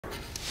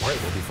All right,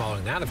 we'll be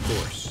following that, of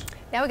course.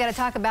 Now we got to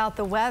talk about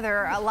the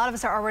weather. A lot of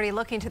us are already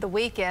looking to the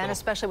weekend,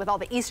 especially with all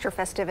the Easter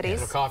festivities.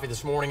 A little coffee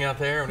this morning out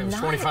there when it was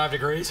 25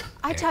 degrees.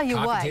 I tell you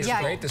what,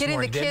 yeah,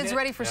 getting the kids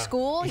ready for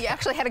school, you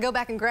actually had to go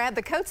back and grab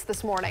the coats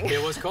this morning.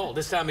 It was cold.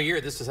 This time of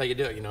year, this is how you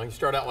do it. You know, you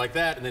start out like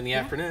that, and then the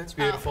afternoon, it's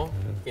beautiful.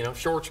 You know,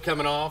 shorts are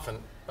coming off, and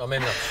oh,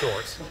 maybe not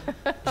shorts.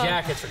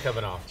 Jackets are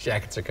coming off.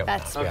 Jackets are coming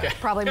off. That's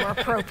probably more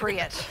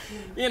appropriate.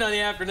 You know, in the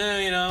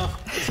afternoon, you know,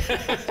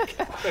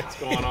 what's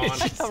going on?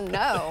 I don't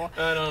know.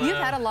 I don't know. You've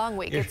had a long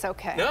week. It's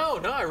okay. No,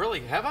 I really,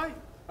 have I?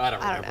 I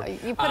don't remember. know.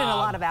 You put in a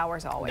lot of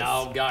hours always.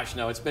 No, gosh,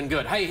 no, it's been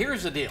good. Hey,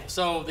 here's the deal.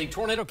 So the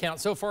tornado count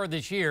so far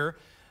this year,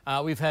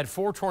 we've had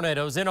 4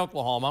 tornadoes in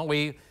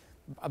Oklahoma.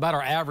 About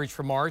our average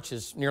for March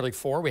is nearly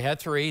 4. We had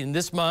 3. And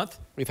this month,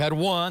 we've had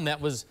 1.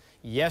 That was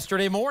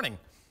yesterday morning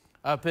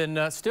up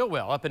in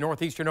Stillwell, up in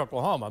northeastern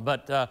Oklahoma.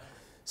 But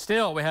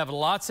still, we have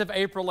lots of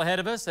April ahead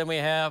of us, and we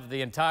have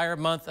the entire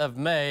month of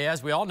May.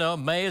 As we all know,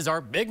 May is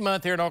our big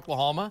month here in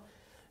Oklahoma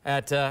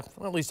at, well,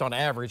 at least on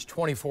average,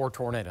 24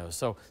 tornadoes.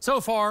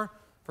 So far,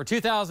 for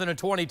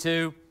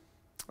 2022,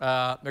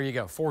 there you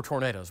go, 4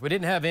 tornadoes. We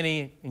didn't have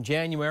any in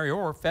January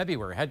or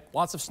February. Had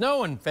lots of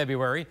snow in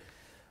February,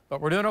 but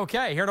we're doing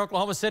okay. Here in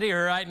Oklahoma City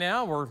right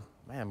now, we're,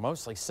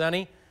 mostly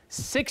sunny.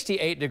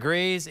 68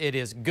 degrees. It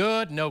is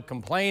good, no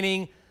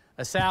complaining.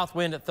 A south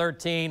wind at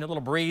 13, a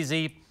little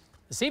breezy.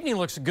 This evening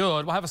looks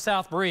good. We'll have a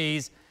south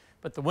breeze,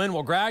 but the wind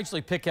will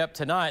gradually pick up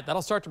tonight.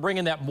 That'll start to bring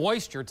in that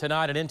moisture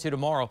tonight and into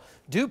tomorrow.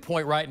 Dew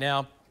point right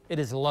now, it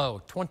is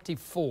low,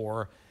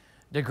 24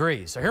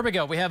 degrees. So here we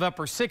go. We have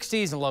upper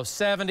 60s and low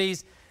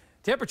 70s.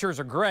 Temperatures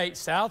are great.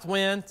 South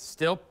wind,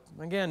 still,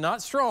 again,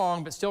 not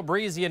strong, but still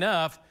breezy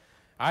enough.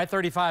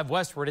 I-35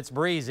 westward, it's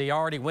breezy,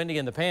 already windy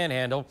in the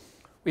panhandle.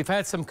 We've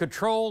had some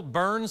controlled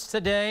burns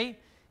today,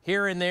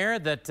 here and there,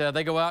 that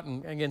they go out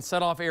and, again,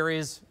 set off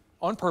areas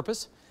on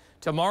purpose.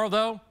 Tomorrow,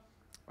 though,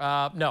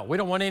 no, we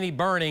don't want any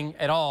burning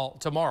at all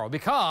tomorrow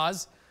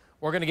because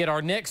we're going to get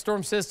our next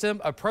storm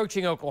system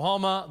approaching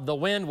Oklahoma. The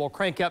wind will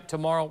crank up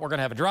tomorrow. We're going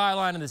to have a dry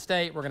line in the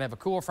state. We're going to have a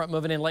cool front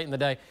moving in late in the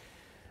day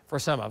for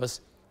some of us.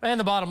 And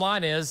the bottom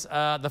line is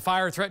the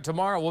fire threat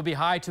tomorrow will be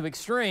high to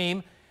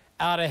extreme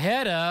out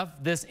ahead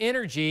of this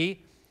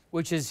energy,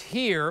 which is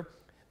here,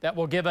 that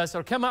will give us,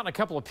 it'll come out in a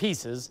couple of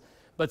pieces,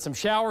 but some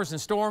showers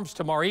and storms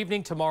tomorrow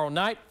evening, tomorrow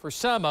night for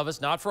some of us,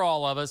 not for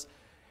all of us,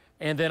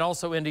 and then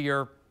also into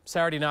your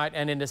Saturday night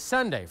and into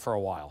Sunday for a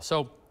while.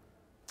 So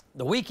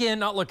the weekend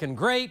not looking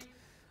great.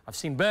 I've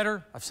seen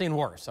better, I've seen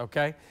worse,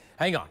 okay?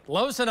 Hang on.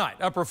 Lows tonight,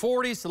 upper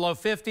 40s to low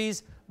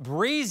 50s,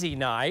 breezy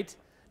night,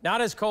 not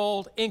as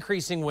cold,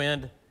 increasing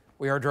wind.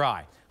 We are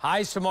dry.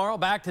 Highs tomorrow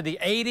back to the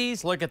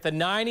 80s. Look at the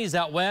 90s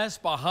out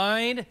west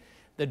behind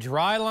the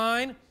dry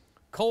line.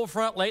 Cold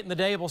front late in the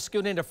day will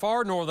scoot into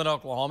far northern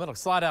Oklahoma. It'll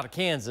slide out of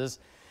Kansas.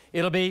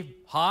 It'll be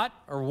hot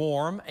or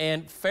warm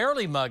and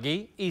fairly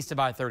muggy east of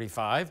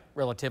I-35,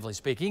 relatively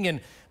speaking.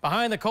 And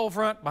behind the cold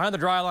front, behind the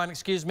dry line,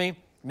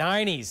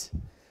 90s.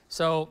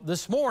 So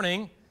this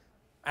morning,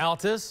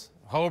 Altus,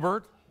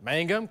 Hobart,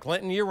 Mangum,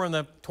 Clinton, you were in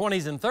the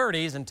 20s and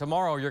 30s, and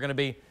tomorrow you're going to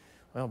be,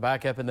 well,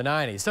 back up in the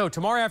 90s. So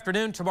tomorrow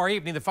afternoon, tomorrow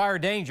evening, the fire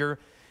danger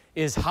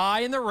is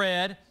high in the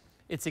red.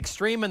 It's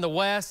extreme in the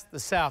west, the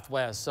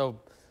southwest. So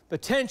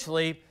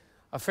potentially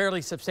a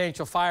fairly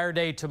substantial fire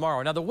day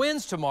tomorrow. Now, the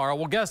winds tomorrow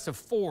will gust to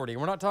 40.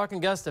 We're not talking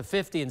gusts to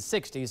 50 and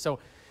 60. So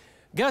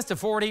gust to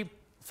 40,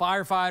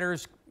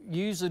 firefighters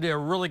usually do a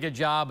really good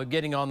job of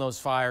getting on those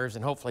fires,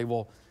 and hopefully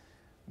we'll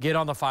get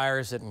on the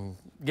fires and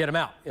get them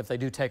out if they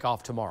do take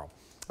off tomorrow.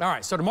 All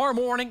right, so tomorrow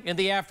morning in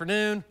the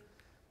afternoon,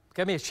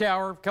 give me a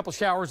shower, a couple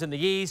showers in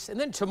the east, and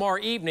then tomorrow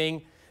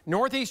evening,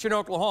 northeastern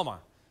Oklahoma,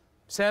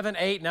 7,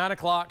 8, 9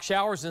 o'clock,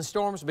 showers and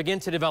storms begin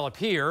to develop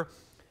here.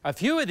 A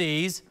few of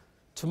these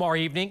tomorrow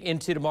evening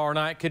into tomorrow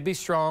night could be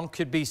strong,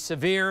 could be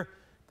severe.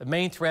 The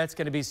main threat's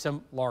going to be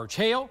some large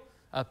hail,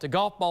 up to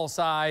golf ball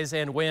size,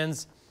 and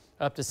winds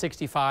up to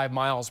 65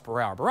 miles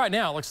per hour. But right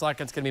now, it looks like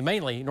it's going to be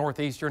mainly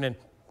northeastern and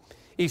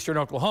eastern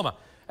Oklahoma.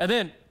 And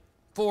then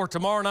for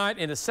tomorrow night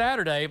into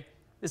Saturday,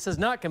 this is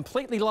not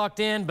completely locked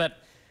in, but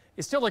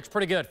it still looks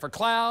pretty good. For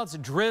clouds,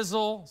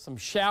 drizzle, some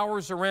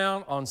showers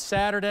around on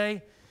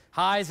Saturday.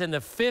 Highs in the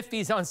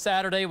 50s on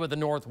Saturday with a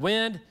north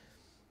wind.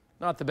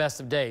 Not the best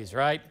of days,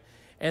 right?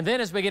 And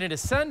then as we get into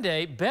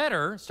Sunday,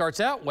 better,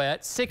 starts out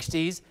wet,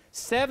 60s,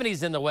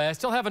 70s in the west,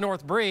 still have a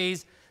north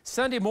breeze.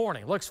 Sunday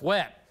morning looks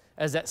wet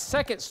as that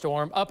second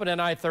storm up in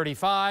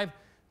I-35,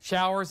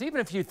 showers, even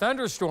a few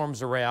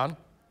thunderstorms around.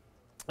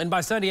 And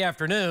by Sunday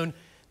afternoon,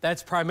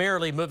 that's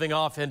primarily moving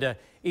off into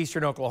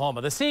eastern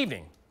Oklahoma. This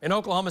evening in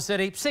Oklahoma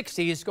City,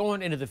 60s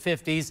going into the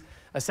 50s,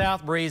 a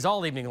south breeze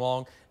all evening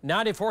long.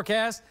 90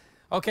 forecast.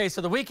 Okay,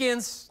 so the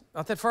weekend's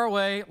not that far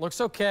away,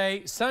 looks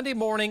okay. Sunday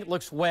morning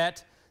looks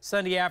wet.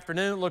 Sunday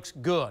afternoon looks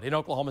good in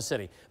Oklahoma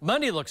City.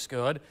 Monday looks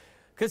good.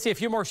 Could see a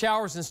few more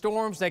showers and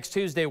storms next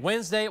Tuesday,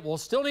 Wednesday. We'll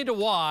still need to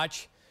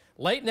watch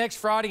late next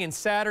Friday and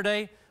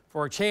Saturday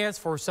for a chance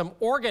for some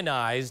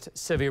organized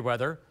severe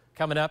weather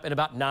coming up in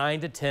about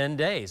 9 to 10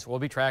 days. We'll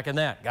be tracking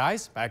that.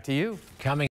 Guys, back to you. Coming